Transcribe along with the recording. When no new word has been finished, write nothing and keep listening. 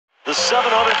The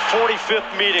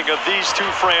 745th meeting of these two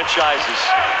franchises.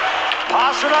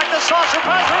 Pasternak, the saucer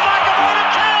pass from McAvoy to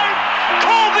Cave.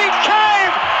 Colby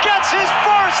Cave gets his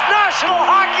first National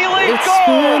Hockey League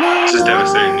goal. This is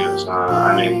devastating news.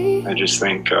 I mean, I just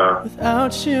think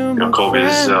Colby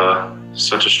is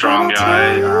such a strong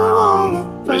guy.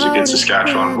 He's a good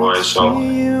Saskatchewan boy, so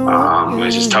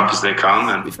he's as tough as they come.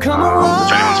 And if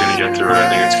anyone's going to get through it, I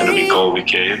think it's going to be Colby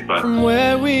Cave. But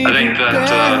I think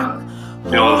that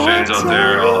all the fans out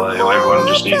there, everyone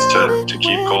just needs to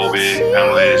keep Colby,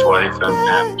 Emily, his wife,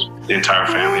 and the entire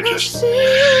family just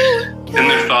in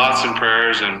their thoughts and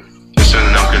prayers, and just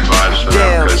sending out good vibes for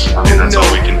them, because I mean that's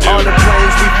all we can do. All the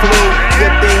planes we flew,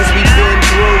 good things we've been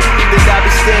through. Think I'll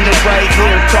be standing right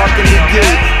here talking to you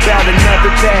about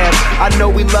another path. I know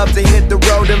we love to hit the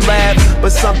road and laugh, but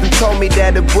something told me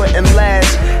that it wouldn't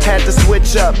last. Had to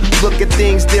switch up, look at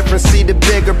things different, see the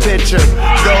bigger picture.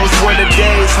 Those were the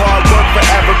days, hard work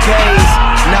forever pays.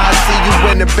 Now I see you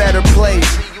in a better place.